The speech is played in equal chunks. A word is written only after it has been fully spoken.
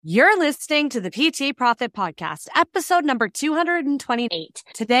You're listening to the PT Profit Podcast, episode number 228.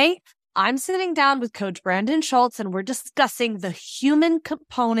 Today, I'm sitting down with Coach Brandon Schultz, and we're discussing the human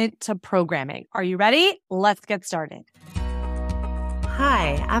component to programming. Are you ready? Let's get started.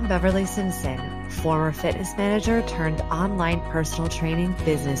 Hi, I'm Beverly Simpson, former fitness manager turned online personal training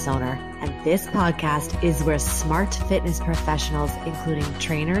business owner. And this podcast is where smart fitness professionals, including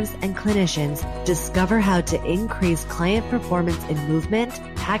trainers and clinicians, discover how to increase client performance in movement,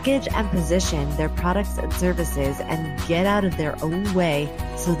 package and position their products and services, and get out of their own way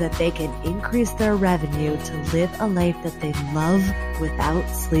so that they can increase their revenue to live a life that they love without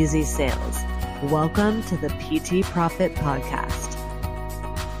sleazy sales. Welcome to the PT Profit Podcast.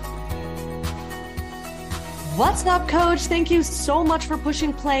 What's up, Coach? Thank you so much for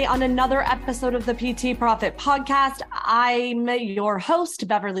pushing play on another episode of the PT Profit Podcast. I'm your host,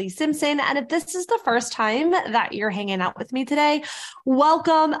 Beverly Simpson, and if this is the first time that you're hanging out with me today,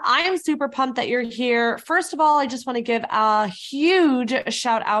 welcome. I am super pumped that you're here. First of all, I just want to give a huge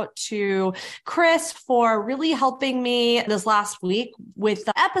shout out to Chris for really helping me this last week with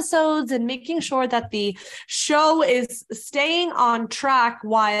the episodes and making sure that the show is staying on track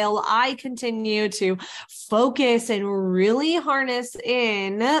while I continue to focus and really harness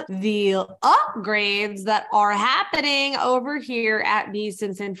in the upgrades that are happening over here at B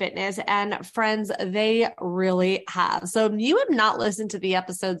Simpson Fitness. And friends, they really have. So if you have not listened to the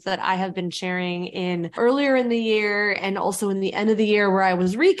episodes that I have been sharing in earlier in the year and also in the end of the year where I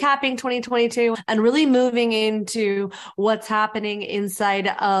was recapping 2022 and really moving into what's happening inside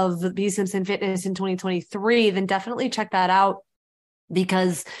of B Simpson Fitness in 2023, then definitely check that out,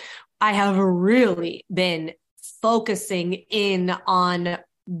 because I have really been focusing in on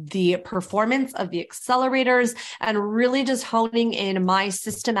the performance of the accelerators and really just honing in my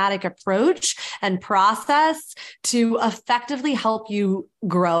systematic approach and process to effectively help you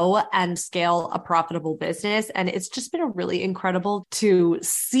grow and scale a profitable business. And it's just been really incredible to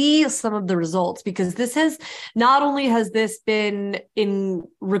see some of the results, because this has not only has this been in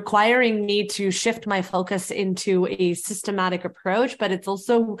requiring me to shift my focus into a systematic approach, but it's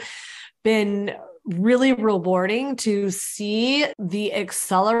also been really rewarding to see the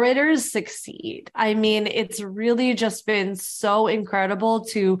accelerators succeed. I mean, it's really just been so incredible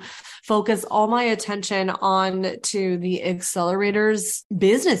to focus all my attention on to the accelerators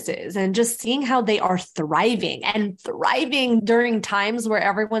businesses and just seeing how they are thriving during times where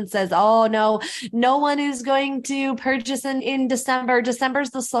everyone says, oh no one is going to purchase in December. December's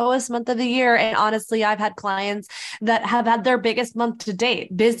the slowest month of the year. And honestly, I've had clients that have had their biggest month to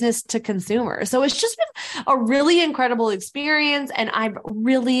date, business to consumer. So it's just been a really incredible experience, and I've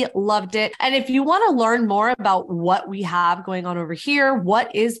really loved it. And if you want to learn more about what we have going on over here,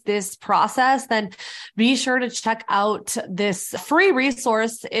 what is this process, then be sure to check out this free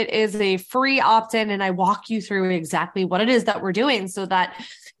resource. It is a free opt-in, and I walk you through exactly what it is that we're doing so that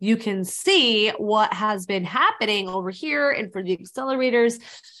you can see what has been happening over here. And for the accelerators,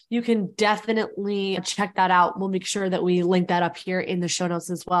 you can definitely check that out. We'll make sure that we link that up here in the show notes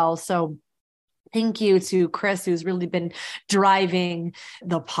as well. So thank you to Chris, who's really been driving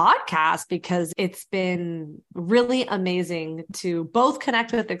the podcast, because it's been really amazing to both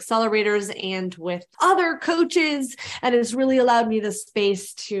connect with accelerators and with other coaches. And it's really allowed me the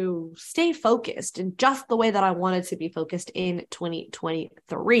space to stay focused in just the way that I wanted to be focused in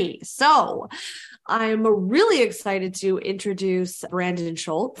 2023. So I'm really excited to introduce Brandon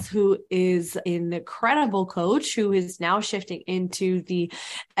Schultz, who is an incredible coach who is now shifting into the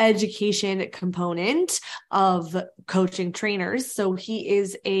education component of coaching trainers. So he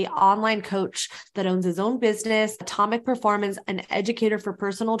is an online coach that owns his own business, Atomic Performance, an educator for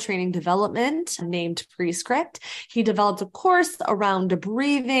personal training development named Prescript. He developed a course around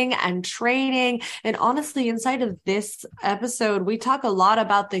breathing and training. And honestly, inside of this episode, we talk a lot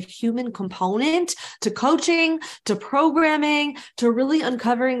about the human component to coaching, to programming, to really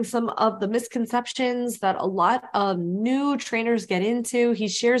uncovering some of the misconceptions that a lot of new trainers get into. He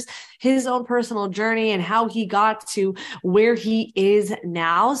shares his own personal journey and how he got to where he is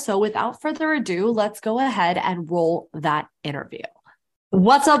now. So without further ado, let's go ahead and roll that interview.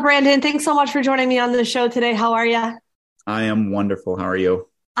 What's up, Brandon? Thanks so much for joining me on the show today. How are you? I am wonderful. How are you?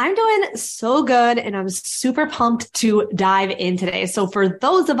 I'm doing so good, and I'm super pumped to dive in today. So for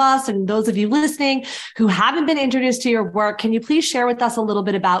those of us and those of you listening who haven't been introduced to your work, can you please share with us a little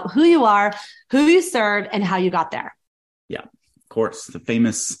bit about who you are, who you serve, and how you got there? Yeah, of course. The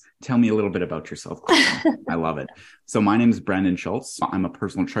famous, tell me a little bit about yourself question. I love it. So my name is Brandon Schultz. I'm a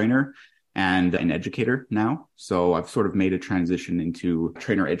personal trainer and an educator now. So I've sort of made a transition into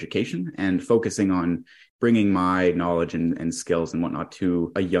trainer education and focusing on bringing my knowledge and skills and whatnot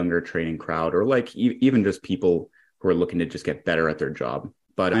to a younger training crowd, or like even just people who are looking to just get better at their job.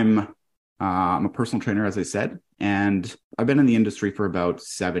 But I'm a personal trainer, as I said, and I've been in the industry for about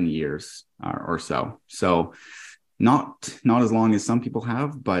 7 years or so. So not as long as some people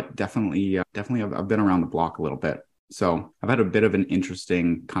have, but definitely I've been around the block a little bit. So I've had a bit of an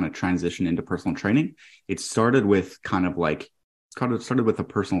interesting kind of transition into personal training. It started with started with a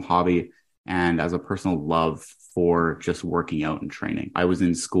personal hobby and as a personal love for just working out and training. I was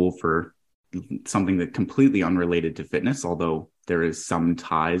in school for something that completely unrelated to fitness, although there is some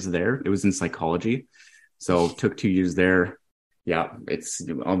ties there. It was in psychology. So took 2 years there. Yeah,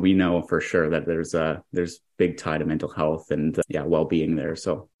 we know for sure that there's big tie to mental health and well-being there.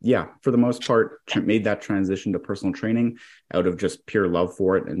 So yeah, for the most part, made that transition to personal training out of just pure love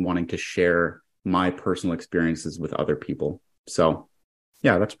for it and wanting to share my personal experiences with other people. So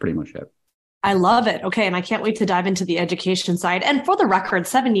yeah, that's pretty much it. I love it. Okay. And I can't wait to dive into the education side. And for the record,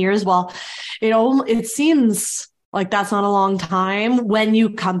 7 years, well, it seems like that's not a long time when you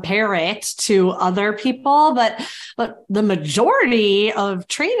compare it to other people, but the majority of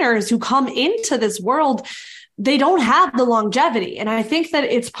trainers who come into this world, they don't have the longevity. And I think that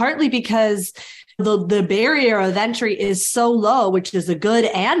it's partly because the barrier of entry is so low, which is a good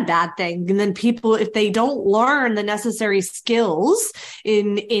and bad thing. And then people, if they don't learn the necessary skills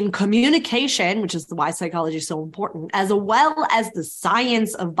in communication, which is why psychology is so important, as well as the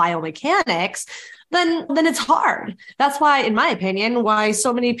science of biomechanics, then it's hard. That's why, in my opinion, why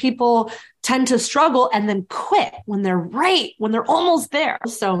so many people tend to struggle and then quit when they're almost there.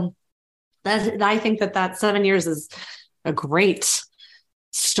 So I think that 7 years is a great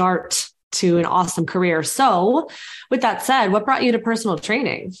start to an awesome career. So with that said, what brought you to personal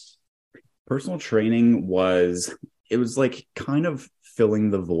training? Personal training was like kind of filling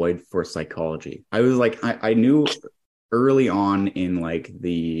the void for psychology. I was like, I knew early on in like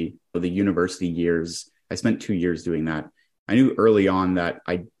the university years, I spent 2 years doing that. I knew early on that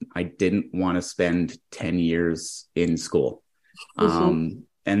I didn't want to spend 10 years in school. Mm-hmm.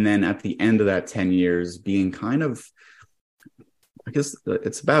 And then at the end of that 10 years being kind of, I guess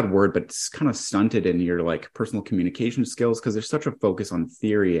it's a bad word, but it's kind of stunted in your like personal communication skills because there's such a focus on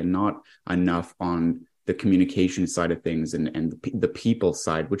theory and not enough on the communication side of things and the people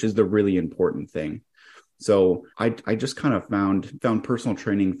side, which is the really important thing. So I just kind of found personal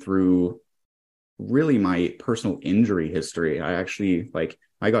training through really my personal injury history.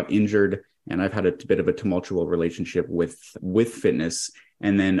 I got injured and I've had a bit of a tumultuous relationship with fitness.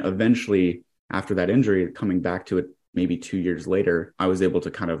 And then eventually after that injury, coming back to it, maybe 2 years later, I was able to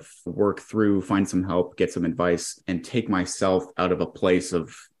kind of work through, find some help, get some advice, and take myself out of a place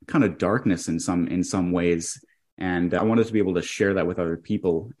of kind of darkness in some ways. And I wanted to be able to share that with other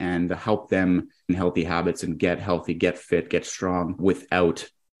people and help them in healthy habits and get healthy, get fit, get strong without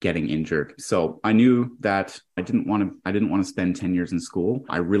getting injured. So I knew that I didn't want to spend 10 years in school.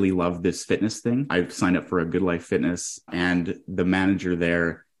 I really love this fitness thing. I signed up for a Good Life Fitness and the manager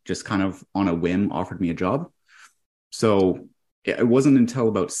there just kind of on a whim offered me a job. So it wasn't until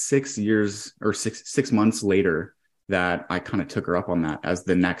about 6 years or six months later that I kind of took her up on that as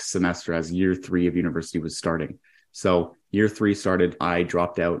the next semester, as year 3 of university was starting. So year 3 started, I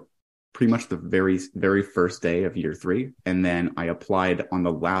dropped out pretty much the very, very first day of year 3. And then I applied on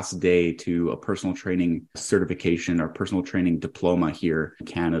the last day to a personal training certification or personal training diploma here in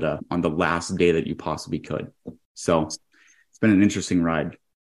Canada on the last day that you possibly could. So it's been an interesting ride.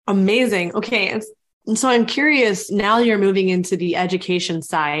 Amazing. Okay. And so I'm curious, now you're moving into the education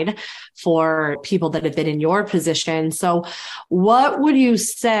side for people that have been in your position. So what would you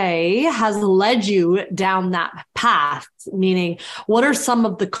say has led you down that path? Meaning, what are some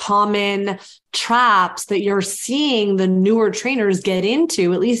of the common traps that you're seeing the newer trainers get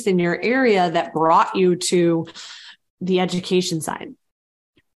into, at least in your area, that brought you to the education side?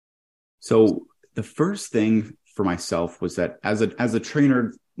 So the first thing for myself was that as a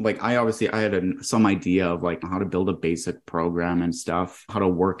trainer, like I had some idea of like how to build a basic program and stuff, how to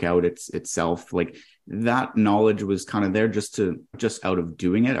work out itself. Like that knowledge was kind of there just out of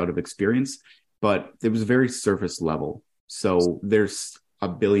doing it, out of experience, but it was very surface level. So there's a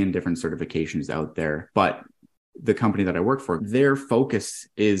billion different certifications out there, but the company that I work for, their focus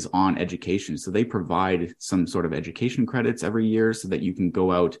is on education. So they provide some sort of education credits every year so that you can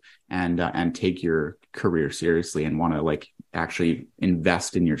go out and take your career seriously and want to like actually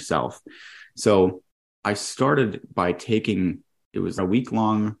invest in yourself. So I started by it was a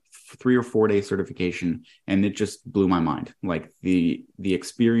week-long 3 or 4 day certification, and it just blew my mind. Like the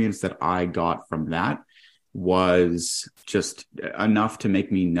experience that I got from that was just enough to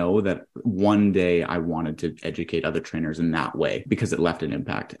make me know that one day I wanted to educate other trainers in that way because it left an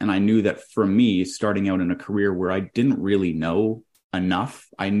impact. And I knew that for me, starting out in a career where I didn't really know enough,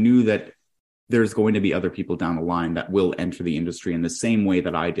 I knew that there's going to be other people down the line that will enter the industry in the same way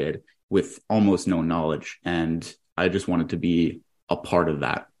that I did with almost no knowledge. And I just wanted to be a part of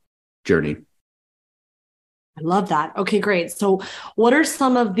that journey. I love that. Okay, great. So what are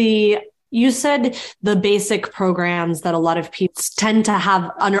some of you said the basic programs that a lot of people tend to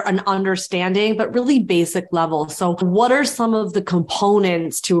have under an understanding, but really basic level. So what are some of the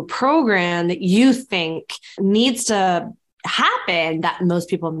components to a program that you think needs to happen that most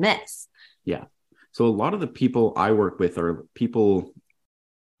people miss? Yeah. So a lot of the people I work with are people,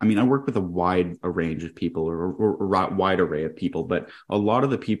 I work with a wide range of people or a wide array of people, but a lot of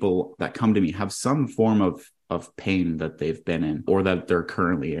the people that come to me have some form of pain that they've been in or that they're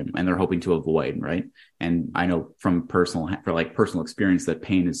currently in and they're hoping to avoid, right? And I know from personal experience that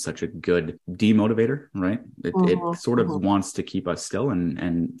pain is such a good demotivator, right? It sort of wants to keep us still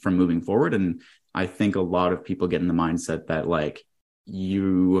and from moving forward. And I think a lot of people get in the mindset that like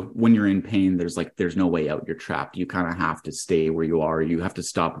when you're in pain, there's no way out. You're trapped. You kind of have to stay where you are. You have to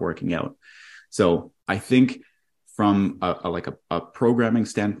stop working out. So I think from a programming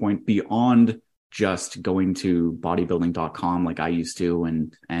standpoint, beyond just going to bodybuilding.com like I used to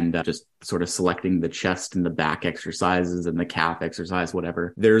and just sort of selecting the chest and the back exercises and the calf exercise,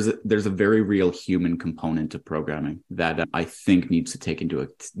 whatever, there's a very real human component to programming that I think needs to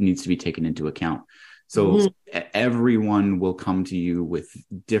be taken into account. So everyone will come to you with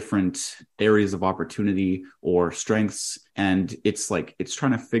different areas of opportunity or strengths. And it's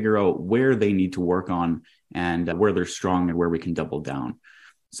trying to figure out where they need to work on and where they're strong and where we can double down.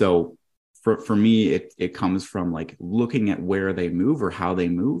 So for me, it comes from like looking at where they move or how they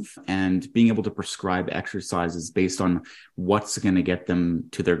move and being able to prescribe exercises based on what's going to get them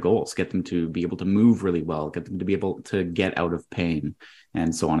to their goals, get them to be able to move really well, get them to be able to get out of pain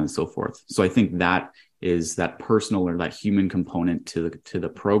and so on and so forth. So I think that personal or that human component to the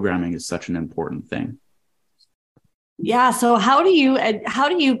programming is such an important thing. Yeah. So how do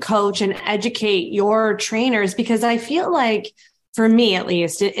you coach and educate your trainers? Because I feel like, for me, at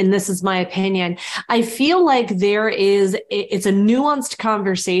least, and this is my opinion, I feel like it's a nuanced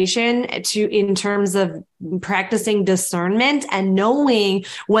conversation in terms of practicing discernment and knowing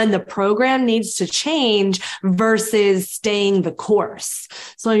when the program needs to change versus staying the course.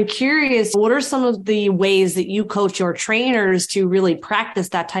 So I'm curious, what are some of the ways that you coach your trainers to really practice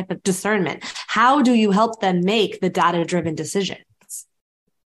that type of discernment? How do you help them make the data-driven decision?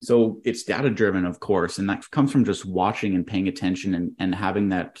 So it's data-driven, of course, and that comes from just watching and paying attention and having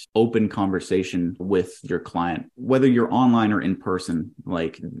that open conversation with your client, whether you're online or in person,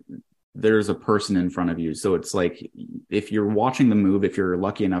 like there's a person in front of you. So it's like, if you're watching the move, if you're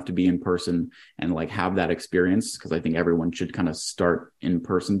lucky enough to be in person and like have that experience, because I think everyone should kind of start in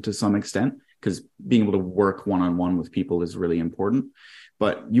person to some extent, because being able to work one-on-one with people is really important.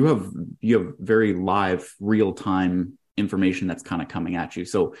 But you have very live, real-time information that's kind of coming at you.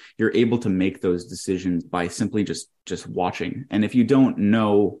 So you're able to make those decisions by simply just watching. And if you don't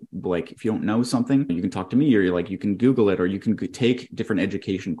know something, you can talk to me, or you can Google it, or you can take different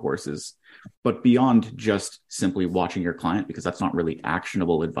education courses. But beyond just simply watching your client, because that's not really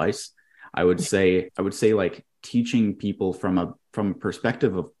actionable advice, I would say like teaching people from a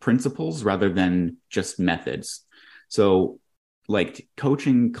perspective of principles rather than just methods. So like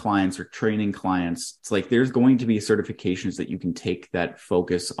coaching clients or training clients, it's like there's going to be certifications that you can take that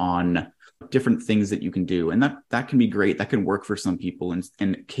focus on different things that you can do. And that can be great. That can work for some people.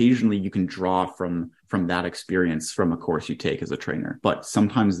 And occasionally you can draw from that experience from a course you take as a trainer. But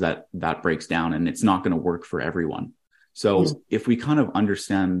sometimes that breaks down and it's not going to work for everyone. So if we kind of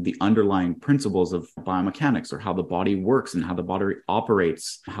understand the underlying principles of biomechanics or how the body works and how the body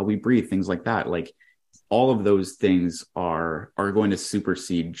operates, how we breathe, things like that, like all of those things are going to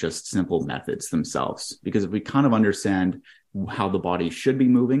supersede just simple methods themselves. Because if we kind of understand how the body should be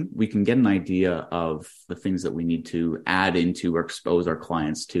moving, we can get an idea of the things that we need to add into or expose our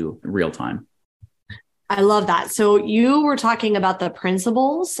clients to in real time. I love that. So you were talking about the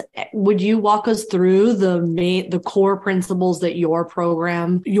principles. Would you walk us through the core principles that your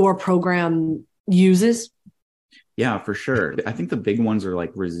program uses? Yeah, for sure. I think the big ones are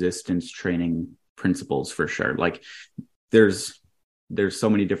like resistance training principles for sure. Like there's so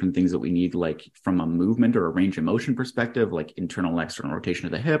many different things that we need, like from a movement or a range of motion perspective, like internal and external rotation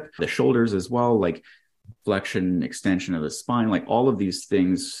of the hip, the shoulders as well, like flexion, extension of the spine, like all of these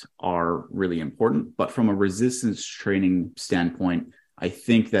things are really important. But from a resistance training standpoint, I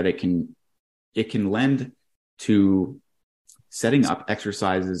think that it can lend to setting up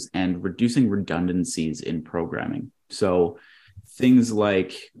exercises and reducing redundancies in programming. So things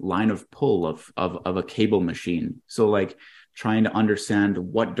like line of pull of a cable machine. So like trying to understand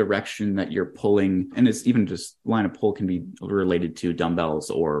what direction that you're pulling, and it's even just line of pull can be related to dumbbells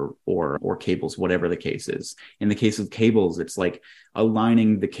or cables, whatever the case is. In the case of cables, it's like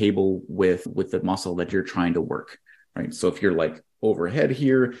aligning the cable with the muscle that you're trying to work, right? So if you're like overhead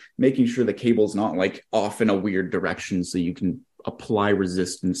here, making sure the cable's not like off in a weird direction so you can apply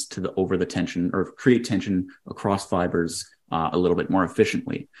resistance to over the tension or create tension across fibers a little bit more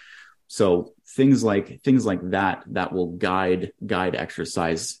efficiently. So things like that will guide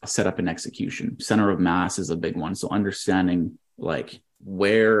exercise setup and execution. Center of mass is a big one. So understanding like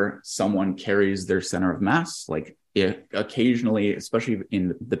where someone carries their center of mass, like occasionally, especially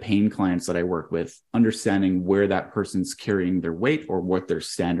in the pain clients that I work with, understanding where that person's carrying their weight or what their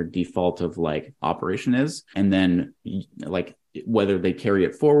standard default of like operation is. And then like whether they carry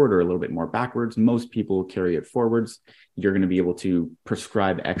it forward or a little bit more backwards. Most people carry it forwards. You're going to be able to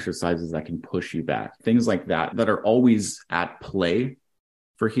prescribe exercises that can push you back. Things like that are always at play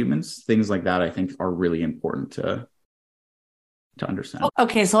for humans. Things like that, I think, are really important to understand.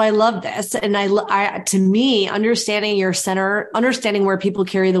 Okay, so I love this. And I to me, understanding your center, understanding where people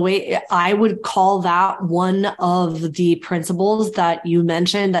carry the weight, I would call that one of the principles that you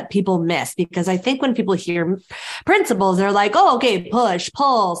mentioned that people miss. Because I think when people hear principles, they're like, oh, okay, push,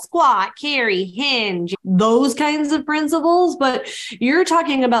 pull, squat, carry, hinge, those kinds of principles. But you're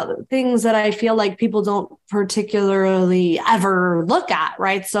talking about things that I feel like people don't particularly ever look at,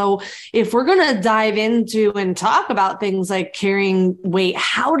 right? So if we're going to dive into and talk about things like carrying weight,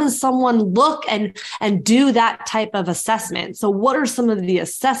 how does someone look and do that type of assessment? So what are some of the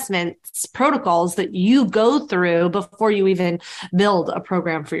assessments protocols that you go through before you even build a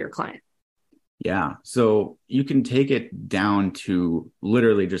program for your client? Yeah. So you can take it down to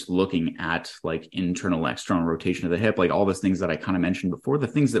literally just looking at like internal, external rotation of the hip, like all those things that I kind of mentioned before, the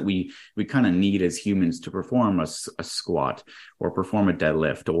things that we kind of need as humans to perform a squat or perform a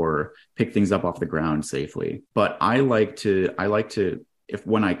deadlift or pick things up off the ground safely. But I like to, if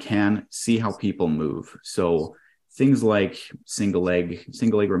when I can, see how people move. So things like single leg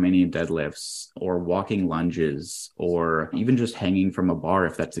Romanian deadlifts or walking lunges, or even just hanging from a bar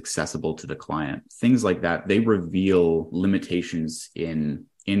if that's accessible to the client. Things like that, they reveal limitations in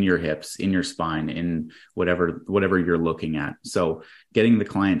your hips, in your spine, in whatever you're looking at. So getting the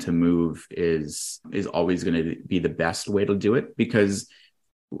client to move is always going to be the best way to do it, because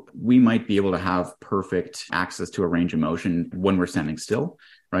we might be able to have perfect access to a range of motion when we're standing still,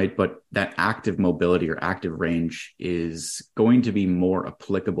 right? But that active mobility or active range is going to be more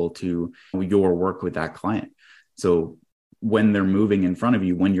applicable to your work with that client. So when they're moving in front of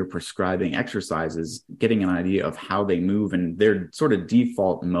you, when you're prescribing exercises, getting an idea of how they move and their sort of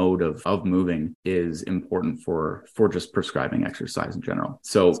default mode of moving is important for just prescribing exercise in general.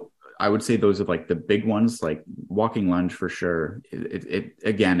 So I would say those are like the big ones, like walking lunge for sure.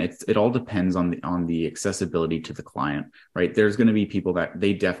 It all depends on the accessibility to the client, right? There's going to be people that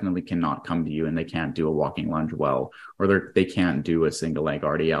they definitely cannot come to you and they can't do a walking lunge well, or they can't do a single leg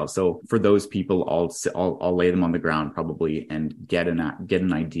RDL. So for those people, I'll lay them on the ground probably and get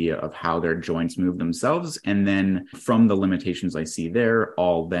an idea of how their joints move themselves. And then from the limitations I see there,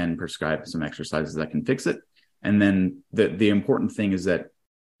 I'll then prescribe some exercises that can fix it. And then the important thing is that,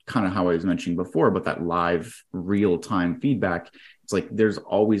 kind of how I was mentioning before, but that live real-time feedback, it's like there's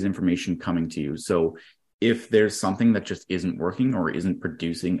always information coming to you. So if there's something that just isn't working or isn't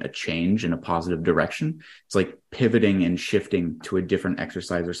producing a change in a positive direction, it's like pivoting and shifting to a different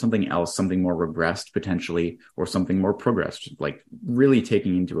exercise or something else, something more regressed potentially, or something more progressed, like really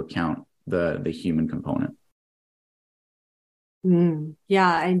taking into account the human component.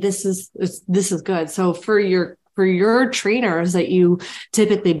 Yeah. And this is good. So for your trainers that you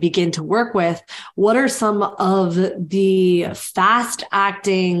typically begin to work with, what are some of the fast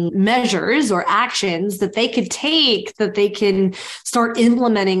acting measures or actions that they could take that they can start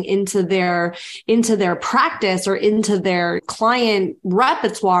implementing into their practice or into their client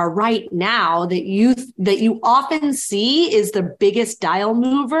repertoire right now that you often see is the biggest dial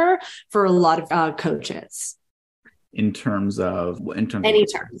mover for a lot of coaches? In terms of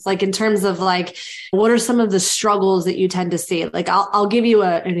like, in terms of like, what are some of the struggles that you tend to see? Like, I'll give you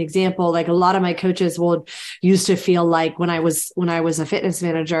an example. Like a lot of my coaches used to feel like when I was a fitness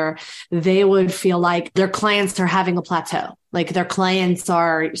manager, they would feel like their clients are having a plateau. Like their clients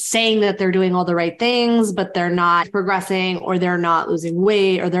are saying that they're doing all the right things, but they're not progressing, or they're not losing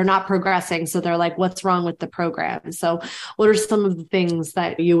weight, or they're not progressing. So they're like, what's wrong with the program? So what are some of the things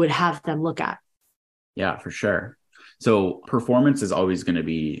that you would have them look at? Yeah, for sure. So performance is always going to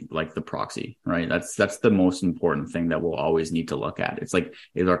be like the proxy, right? That's the most important thing that we'll always need to look at. It's like,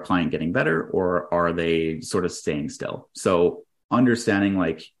 is our client getting better or are they sort of staying still? So understanding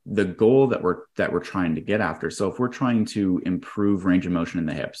like the goal that we're trying to get after. So if we're trying to improve range of motion in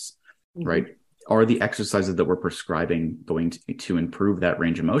the hips, right? Are the exercises that we're prescribing going to improve that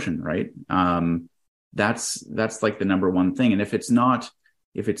range of motion, right? That's like the number one thing. And if it's not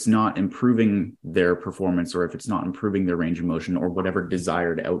improving their performance, or if it's not improving their range of motion or whatever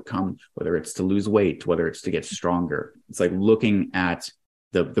desired outcome, whether it's to lose weight, whether it's to get stronger, it's like looking at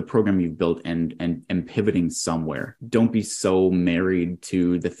the program you've built and pivoting somewhere. Don't be so married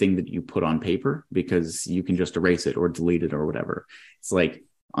to the thing that you put on paper, because you can just erase it or delete it or whatever. It's like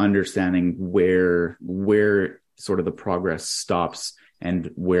understanding where sort of the progress stops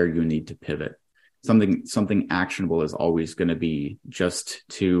and where you need to pivot. Something actionable is always going to be just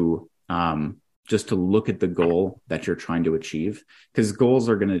to look at the goal that you're trying to achieve, because goals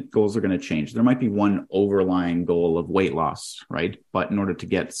are going to change. There might be one overlying goal of weight loss, right? But in order to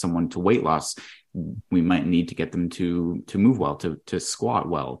get someone to weight loss, we might need to get them to move well, to squat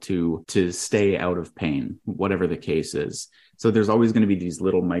well, to stay out of pain, whatever the case is. So there's always going to be these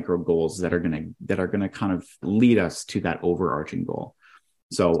little micro goals that are going to kind of lead us to that overarching goal.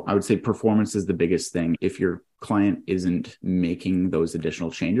 So I would say performance is the biggest thing. If your client isn't making those additional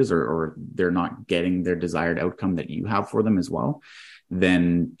changes, or they're not getting their desired outcome that you have for them as well,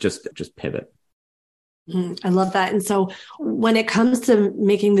 then just pivot. I love that. And so when it comes to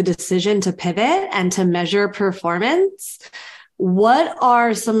making the decision to pivot and to measure performance, what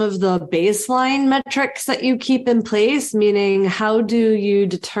are some of the baseline metrics that you keep in place? Meaning, how do you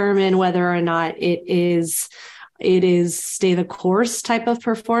determine whether or not it is stay the course type of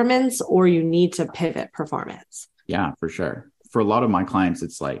performance, or you need to pivot performance? Yeah, for sure. For a lot of my clients,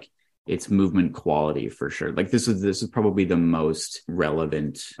 it's movement quality for sure. Like this is probably the most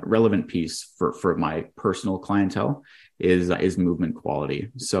relevant piece for my personal clientele is movement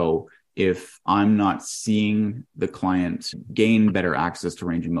quality. So if I'm not seeing the client gain better access to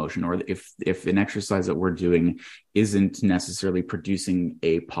range of motion, or if an exercise that we're doing isn't necessarily producing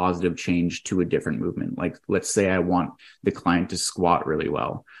a positive change to a different movement, like let's say I want the client to squat really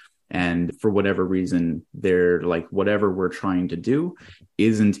well, and for whatever reason, they're like, whatever we're trying to do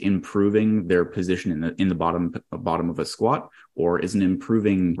isn't improving their position in the bottom of a squat, or isn't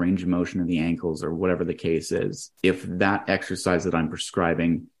improving range of motion of the ankles, or whatever the case is. If that exercise that I'm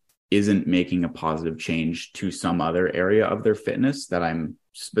prescribing isn't making a positive change to some other area of their fitness that I'm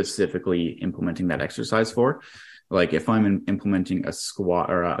specifically implementing that exercise for, like if I'm implementing a squat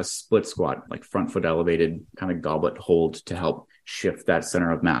or a split squat, like front foot elevated kind of goblet hold to help shift that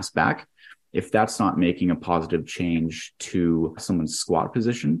center of mass back, if that's not making a positive change to someone's squat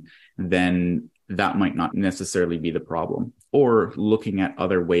position, then that might not necessarily be the problem. Or looking at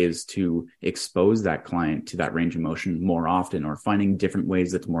other ways to expose that client to that range of motion more often, or finding different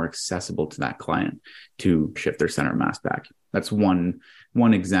ways that's more accessible to that client to shift their center of mass back. That's one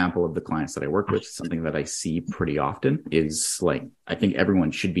example of the clients that I work with. Something that I see pretty often is like, I think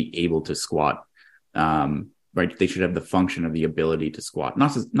everyone should be able to squat. Right? They should have the function of the ability to squat.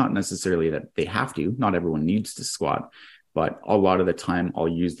 Not necessarily that they have to. Not everyone needs to squat. But a lot of the time I'll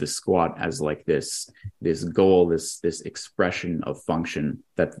use the squat as like this goal, this expression of function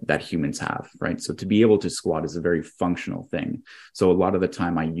that humans have, right? So to be able to squat is a very functional thing. So a lot of the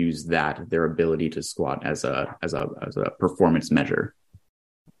time I use their ability to squat as a performance measure.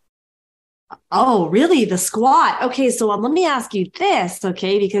 Oh, really? The squat. Okay. So let me ask you this,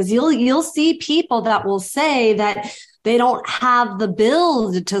 okay? Because you'll see people that will say that they don't have the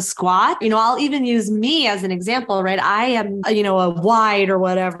build to squat. I'll even use me as an example, right? I am, a wide or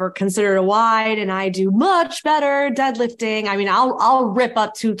whatever, considered a wide, and I do much better deadlifting. I mean, I'll rip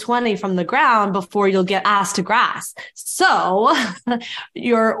up 220 from the ground before you'll get ass to grass. So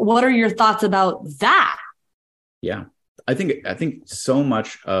what are your thoughts about that? Yeah. I think so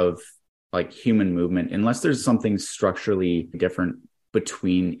much of like human movement, unless there's something structurally different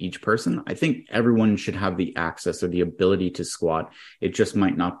between each person, I think everyone should have the access or the ability to squat. It just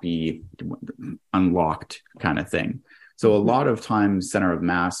might not be unlocked kind of thing. So a lot of times center of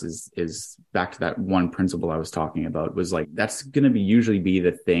mass is back to that one principle I was talking about, was like, that's going to usually be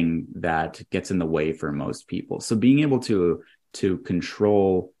the thing that gets in the way for most people. So being able to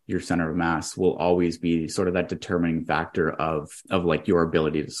control your center of mass will always be sort of that determining factor of like your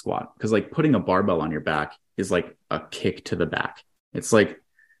ability to squat. Because like putting a barbell on your back is like a kick to the back. It's like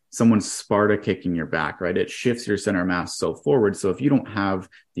someone Sparta kicking your back, right? It shifts your center of mass so forward. So if you don't have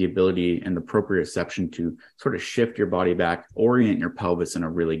the ability and the proprioception to sort of shift your body back, orient your pelvis in a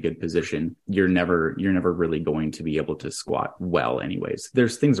really good position, you're never really going to be able to squat well anyways.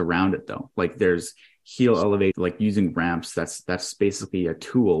 There's things around it though. Like there's heel elevate, like using ramps. That's basically a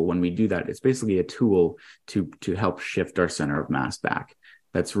tool. When we do that, it's basically a tool to help shift our center of mass back.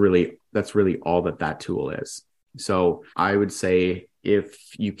 That's really all that tool is. So I would say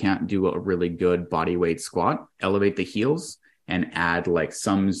if you can't do a really good body weight squat, elevate the heels and add like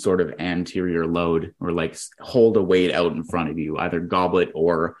some sort of anterior load, or like hold a weight out in front of you, either goblet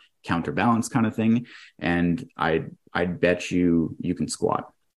or counterbalance kind of thing. And I'd bet you can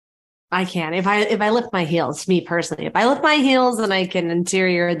squat. I can. If I lift my heels, me personally, if I lift my heels and I can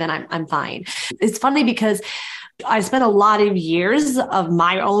interior, then I'm fine. It's funny because I spent a lot of years of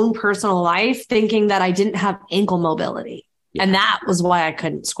my own personal life thinking that I didn't have ankle mobility. Yeah. And that was why I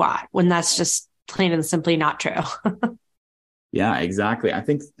couldn't squat, when that's just plain and simply not true. Yeah, exactly. I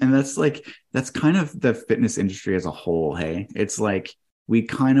think, and that's kind of the fitness industry as a whole. Hey, it's like we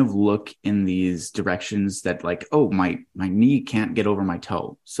kind of look in these directions that like, oh, my knee can't get over my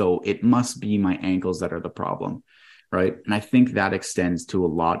toe, so it must be my ankles that are the problem. Right. And I think that extends to a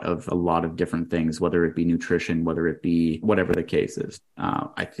lot of different things, whether it be nutrition, whether it be whatever the case is.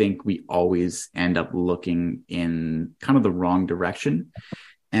 I think we always end up looking in kind of the wrong direction.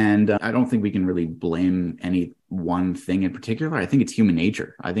 And I don't think we can really blame any one thing in particular. I think it's human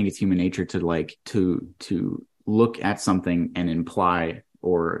nature. I think it's human nature to look at something and imply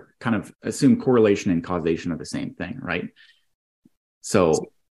or kind of assume correlation and causation are the same thing. Right.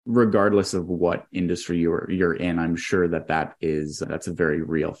 So regardless of what industry you're in, I'm sure that's a very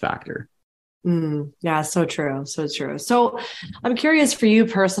real factor. Yeah, so true. So true. So I'm curious for you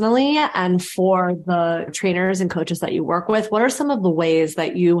personally and for the trainers and coaches that you work with, what are some of the ways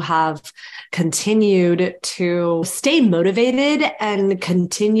that you have continued to stay motivated and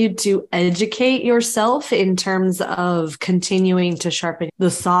continued to educate yourself in terms of continuing to sharpen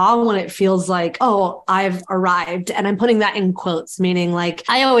the saw when it feels like, oh, I've arrived? And I'm putting that in quotes, meaning like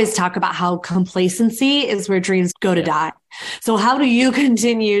I always talk about how complacency is where dreams go to die. So how do you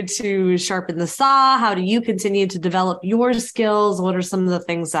continue to sharpen the saw? How do you continue to develop your skills? What are some of the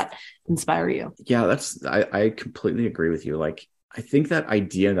things that inspire you? Yeah, I completely agree with you. Like, I think that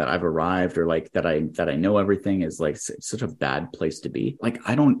idea that I've arrived or like that I know everything is like such a bad place to be. Like,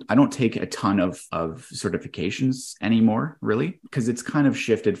 I don't take a ton of certifications anymore, really, because it's kind of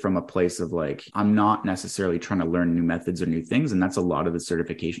shifted from a place of like, I'm not necessarily trying to learn new methods or new things. And that's a lot of the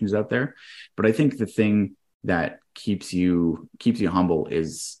certifications out there. But I think the thing that keeps you humble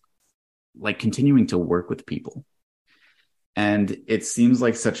is like continuing to work with people. And it seems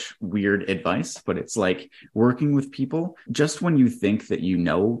like such weird advice, but it's like working with people just when you think that you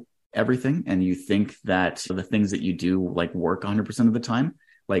know everything and you think that the things that you do like work 100% of the time,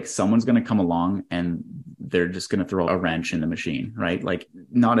 like someone's going to come along and they're just going to throw a wrench in the machine, right? Like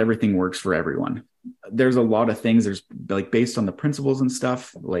not everything works for everyone. There's a lot of things, there's like based on the principles and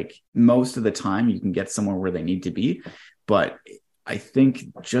stuff, like most of the time you can get somewhere where they need to be. But I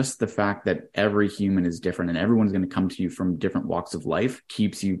think just the fact that every human is different and everyone's going to come to you from different walks of life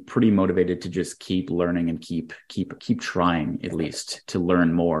keeps you pretty motivated to just keep learning and keep trying, at least to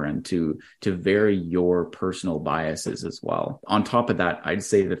learn more and to vary your personal biases as well. On top of that, I'd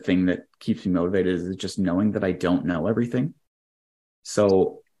say the thing that keeps me motivated is just knowing that I don't know everything.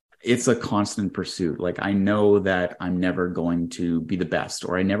 So it's a constant pursuit. Like I know that I'm never going to be the best,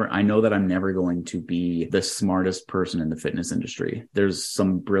 or I know that I'm never going to be the smartest person in the fitness industry. There's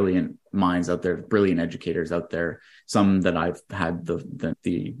some brilliant minds out there, brilliant educators out there, some that I've had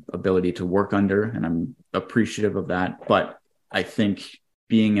the ability to work under, and I'm appreciative of that. But I think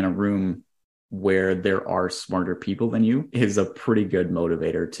being in a room where there are smarter people than you is a pretty good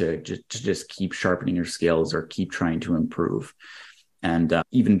motivator to just keep sharpening your skills or keep trying to improve. And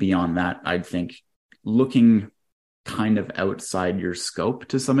even beyond that, I'd think looking kind of outside your scope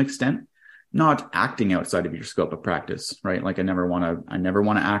to some extent, not acting outside of your scope of practice, right? Like I never want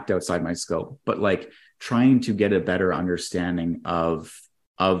to act outside my scope, but like trying to get a better understanding of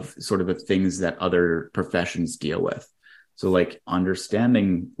sort of the things that other professions deal with. So like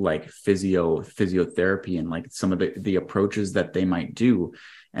understanding like physiotherapy and like some of the approaches that they might do.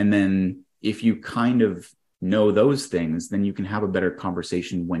 And then if you kind of know those things, then you can have a better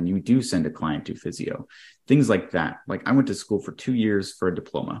conversation when you do send a client to physio. Things like that. Like I went to school for 2 years for a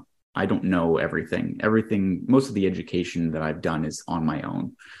diploma. I don't know everything. Most of the education that I've done is on my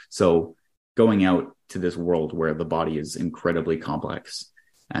own. So going out to this world where the body is incredibly complex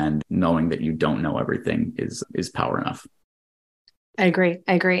and knowing that you don't know everything is power enough. I agree.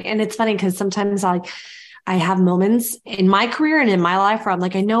 I agree. And it's funny because sometimes I have moments in my career and in my life where I'm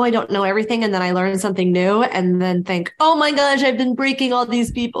like, I know I don't know everything. And then I learn something new and then think, oh my gosh, I've been breaking all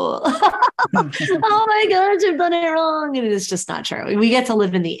these people. Oh my gosh, I've done it wrong. And it's just not true. We get to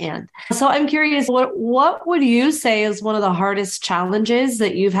live in the end. So I'm curious, what would you say is one of the hardest challenges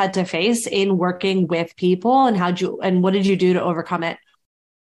that you've had to face in working with people, and what did you do to overcome it?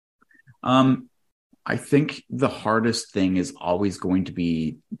 I think the hardest thing is always going to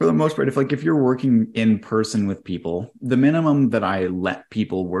be, for the most part, if you're working in person with people, the minimum that I let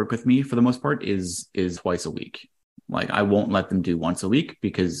people work with me for the most part is twice a week. Like I won't let them do once a week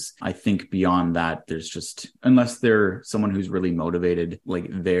because I think beyond that, there's just, unless they're someone who's really motivated, like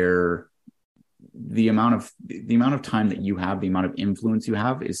the amount of time that you have, the amount of influence you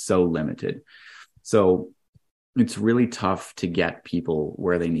have is so limited. So it's really tough to get people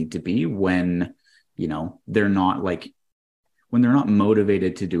where they need to be when they're not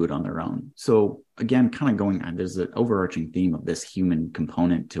motivated to do it on their own. So again, kind of going on, there's an overarching theme of this human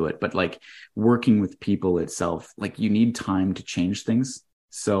component to it, but like working with people itself, like you need time to change things.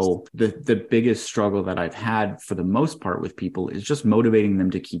 So the biggest struggle that I've had for the most part with people is just motivating them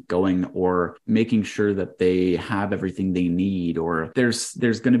to keep going or making sure that they have everything they need, or there's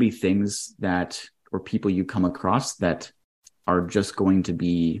going to be things that, or people you come across that are just going to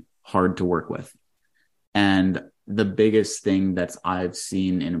be hard to work with. And the biggest thing that I've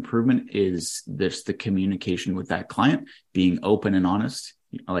seen in improvement is the communication with that client, being open and honest,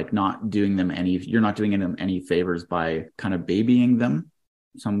 like you're not doing them any favors by kind of babying them.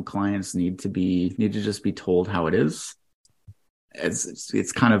 Some clients need to just be told how it is.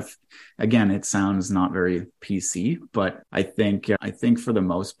 It's kind of, again, it sounds not very PC, but I think for the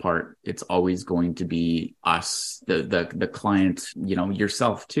most part, it's always going to be us, the client,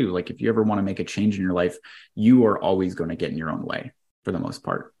 yourself too. Like if you ever want to make a change in your life, you are always going to get in your own way for the most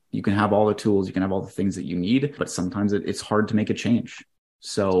part. You can have all the tools, you can have all the things that you need, but sometimes it's hard to make a change.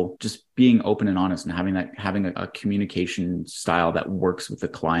 So just being open and honest and having a communication style that works with the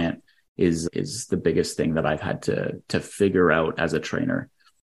client is the biggest thing that I've had to figure out as a trainer.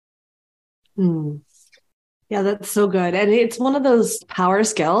 Yeah, that's so good. And it's one of those power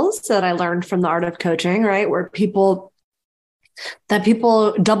skills that I learned from the art of coaching, right? Where people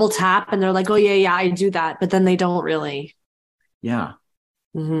double tap and they're like, oh yeah, I do that. But then they don't really. Yeah.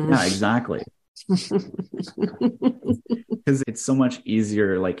 Mm-hmm. Yeah, exactly. Because it's so much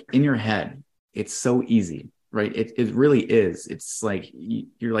easier, like in your head, it's so easy. Right. It really is. It's like,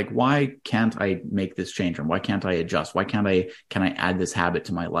 you're like, why can't I make this change? Or why can't I adjust? Can I add this habit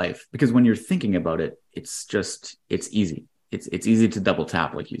to my life? Because when you're thinking about it, it's easy. It's easy to double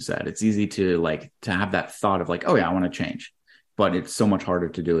tap, like you said. It's easy to have that thought of like, oh yeah, I want to change, but it's so much harder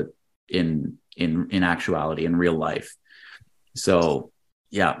to do it in actuality, in real life. So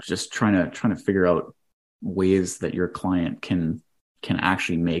yeah, just trying to figure out ways that your client can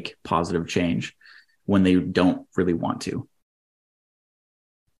actually make positive change when they don't really want to.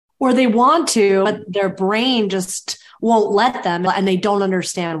 Or they want to, but their brain just won't let them and they don't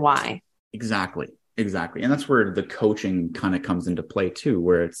understand why. Exactly. And that's where the coaching kind of comes into play too,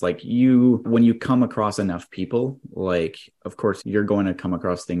 where it's like when you come across enough people, like, of course, you're going to come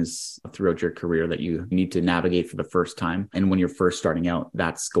across things throughout your career that you need to navigate for the first time. And when you're first starting out,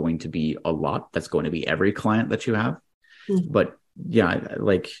 that's going to be a lot. That's going to be every client that you have. Mm-hmm. But yeah,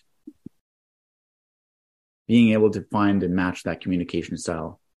 like, being able to find and match that communication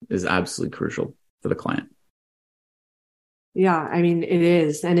style is absolutely crucial for the client. Yeah, I mean, it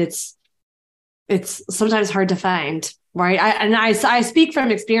is. And it's sometimes hard to find, right? I speak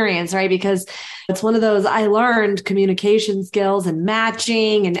from experience, right? Because it's one of those, I learned communication skills and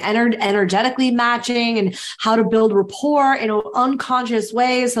matching and energetically matching and how to build rapport in an unconscious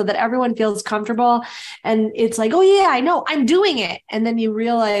way so that everyone feels comfortable. And it's like, oh yeah, I know, I'm doing it. And then you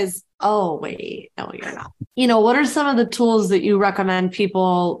realize, oh, wait, no, you're not. What are some of the tools that you recommend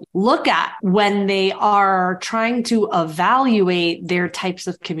people look at when they are trying to evaluate their types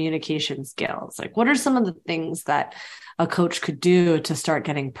of communication skills? Like, what are some of the things that a coach could do to start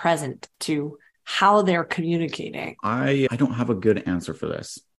getting present to how they're communicating? I don't have a good answer for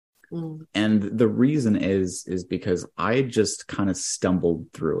this. And the reason is because I just kind of stumbled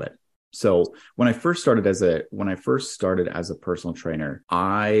through it. So when I first started as a personal trainer,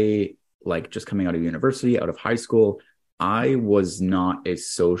 I, like, just coming out of university, out of high school, I was not a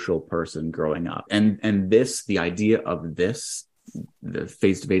social person growing up. And the idea of this, the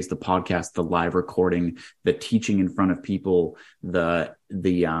face-to-face, the podcast, the live recording, the teaching in front of people,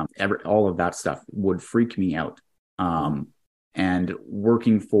 all of that stuff would freak me out. And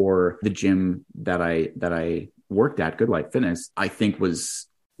working for the gym that I worked at, Good Life Fitness, I think was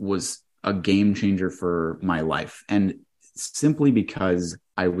a game changer for my life. And simply because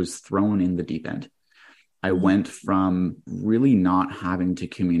I was thrown in the deep end. I went from really not having to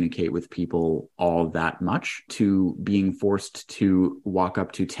communicate with people all that much to being forced to walk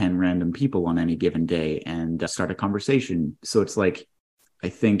up to 10 random people on any given day and start a conversation. So it's like, I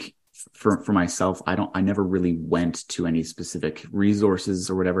think for myself, I never really went to any specific resources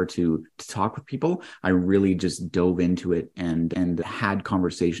or whatever to talk with people. I really just dove into it and had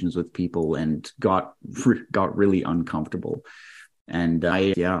conversations with people and got really uncomfortable. And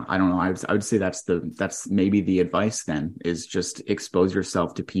I don't know. I would say that's maybe the advice then, is just expose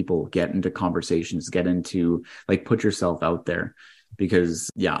yourself to people, get into conversations, get into, like, put yourself out there, because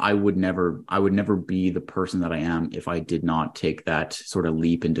I would never be the person that I am if I did not take that sort of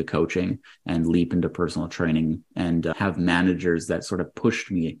leap into coaching and leap into personal training and have managers that sort of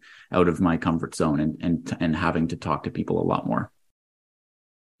pushed me out of my comfort zone and having to talk to people a lot more.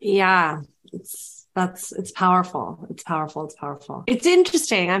 Yeah, it's powerful. It's powerful. It's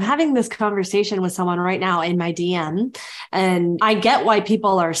interesting. I'm having this conversation with someone right now in my DM, and I get why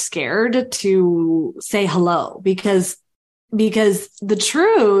people are scared to say hello, because the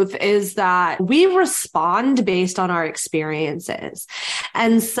truth is that we respond based on our experiences.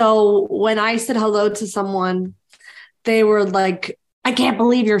 And so when I said hello to someone, they were like, I can't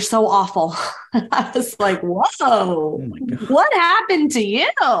believe you're so awful. I was like, whoa, oh my God, what happened to you?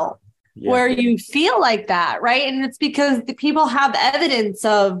 Where you feel like that, right? And it's because the people have evidence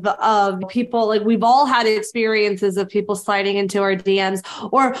of people, like, we've all had experiences of people sliding into our DMs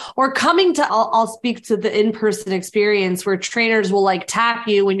or coming to, I'll speak to the in-person experience where trainers will like tap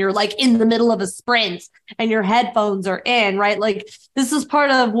you when you're like in the middle of a sprint and your headphones are in, right? Like, this is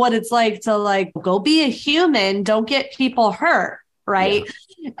part of what it's like to like go be a human, don't get people hurt. Right.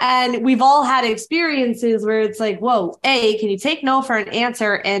 Yeah. And we've all had experiences where it's like, whoa, A, can you take no for an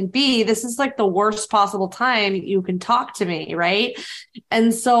answer? And B, this is like the worst possible time you can talk to me. Right.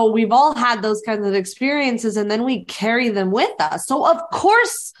 And so we've all had those kinds of experiences, and then we carry them with us. So of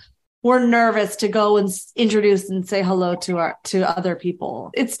course we're nervous to go and introduce and say hello to other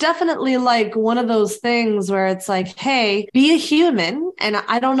people. It's definitely like one of those things where it's like, hey, be a human. And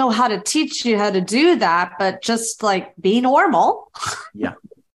I don't know how to teach you how to do that, but just like be normal. Yeah.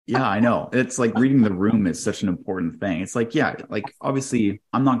 Yeah, I know. It's like reading the room is such an important thing. It's like, like obviously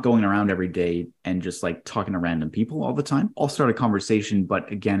I'm not going around every day and just like talking to random people all the time. I'll start a conversation,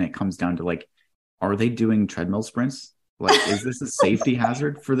 but again, it comes down to like, are they doing treadmill sprints? Like, is this a safety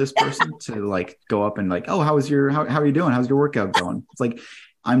hazard for this person to like go up and like, oh, how are you doing? How's your workout going? It's like,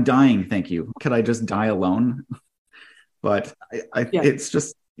 I'm dying. Thank you. Could I just die alone? But it's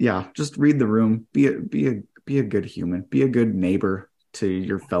just, just read the room, be a good human, be a good neighbor to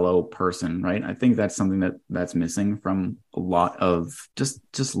your fellow person. Right. I think that's something that's missing from a lot of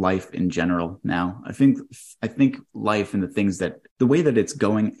just life in general now. I think life and the way that it's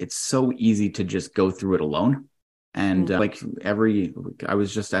going, it's so easy to just go through it alone. And I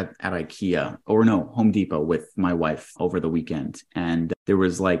was just at Home Depot with my wife over the weekend, and there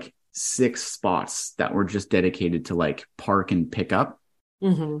was like 6 spots that were just dedicated to like park and pick up.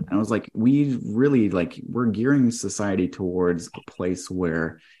 Mm-hmm. And I was like, we really we're gearing society towards a place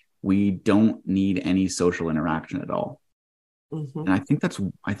where we don't need any social interaction at all. Mm-hmm. And I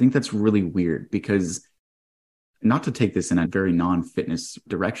think that's really weird, because, not to take this in a very non-fitness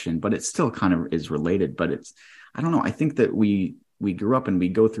direction, but it still kind of is related, but I don't know. I think that we grew up and we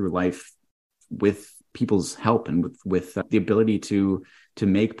go through life with people's help and with the ability to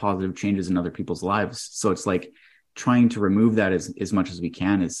make positive changes in other people's lives. So it's like trying to remove that as much as we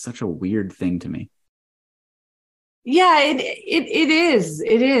can is such a weird thing to me. Yeah, it is.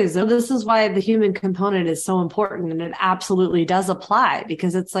 It is. This is why the human component is so important, and it absolutely does apply,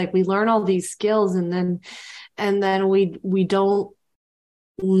 because it's like we learn all these skills and then we don't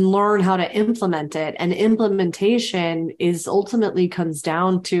learn how to implement it. And implementation is ultimately comes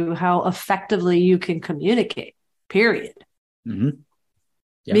down to how effectively you can communicate, period. Mm-hmm.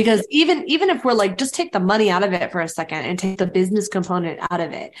 Yeah. Because even if we're like, just take the money out of it for a second and take the business component out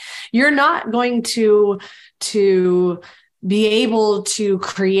of it, you're not going to be able to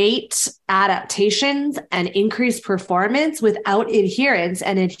create adaptations and increase performance without adherence,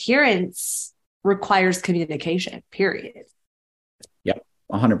 and adherence requires communication, period.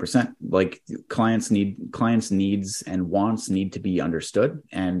 100%. Like clients' needs and wants need to be understood.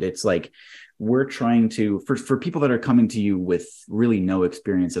 And it's like, we're trying to, for people that are coming to you with really no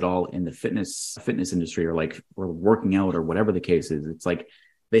experience at all in the fitness industry, or working out or whatever the case is, it's like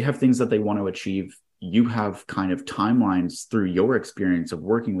they have things that they want to achieve. you have kind of timelines through your experience of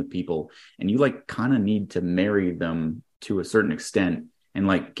working with people, and you like kind of need to marry them to a certain extent and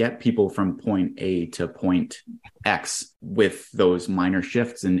like get people from point A to point X with those minor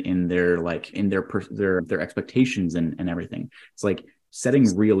shifts in their like in their expectations and everything. It's like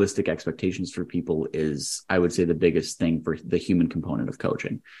setting realistic expectations for people is, I would say, the biggest thing for the human component of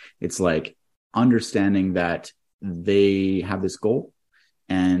coaching. It's like understanding that they have this goal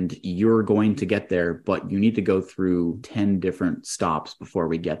and you're going to get there, but you need to go through 10 different stops before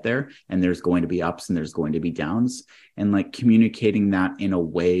we get there. And there's going to be ups and there's going to be downs, and like communicating that in a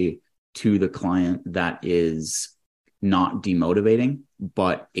way to the client that is not demotivating,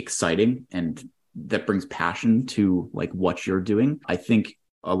 but exciting, and that brings passion to like what you're doing. I think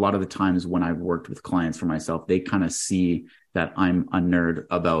a lot of the times when I've worked with clients for myself, they kind of see that I'm a nerd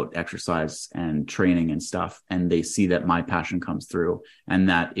about exercise and training and stuff. And they see that my passion comes through, and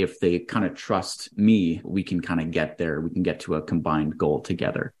that if they kind of trust me, we can kind of get there. We can get to a combined goal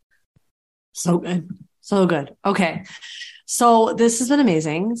together. So good. So good. Okay. So this has been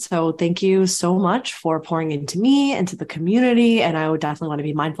amazing. So thank you so much for pouring into me, into the community. And I would definitely want to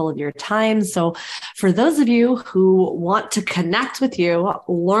be mindful of your time. So for those of you who want to connect with you,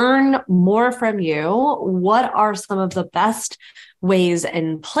 learn more from you, what are some of the best ways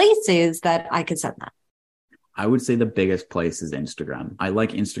and places that I could send that? I would say the biggest place is Instagram. I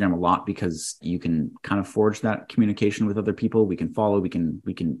like Instagram a lot because you can kind of forge that communication with other people. We can follow, we can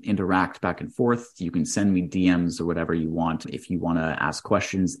interact back and forth. You can send me DMs or whatever you want. If you want to ask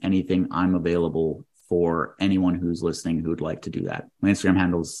questions, anything, I'm available for anyone who's listening who would like to do that. My Instagram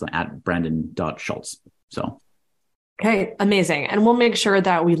handle is at Brandon.Schultz. So. Okay, amazing. And we'll make sure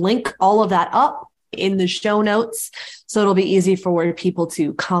that we link all of that up in the show notes, so it'll be easy for people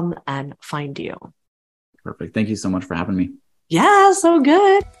to come and find you. Perfect. Thank you so much for having me. Yeah, so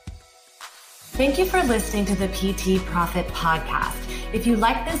good. Thank you for listening to the PT Profit Podcast. If you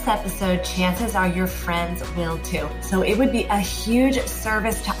like this episode, chances are your friends will too. So it would be a huge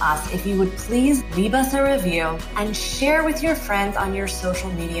service to us if you would please leave us a review and share with your friends on your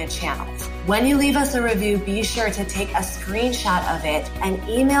social media channels. When you leave us a review, be sure to take a screenshot of it and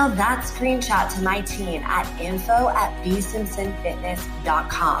email that screenshot to my team at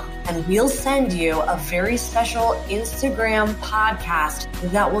info@bsimpsonfitness.com. And we'll send you a very special Instagram podcast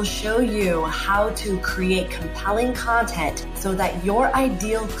that will show you how to create compelling content so that your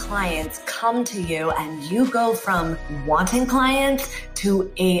ideal clients come to you and you go from wanting clients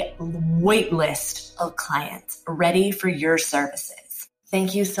to a wait list of clients ready for your services.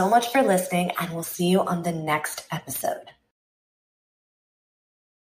 Thank you so much for listening, and we'll see you on the next episode.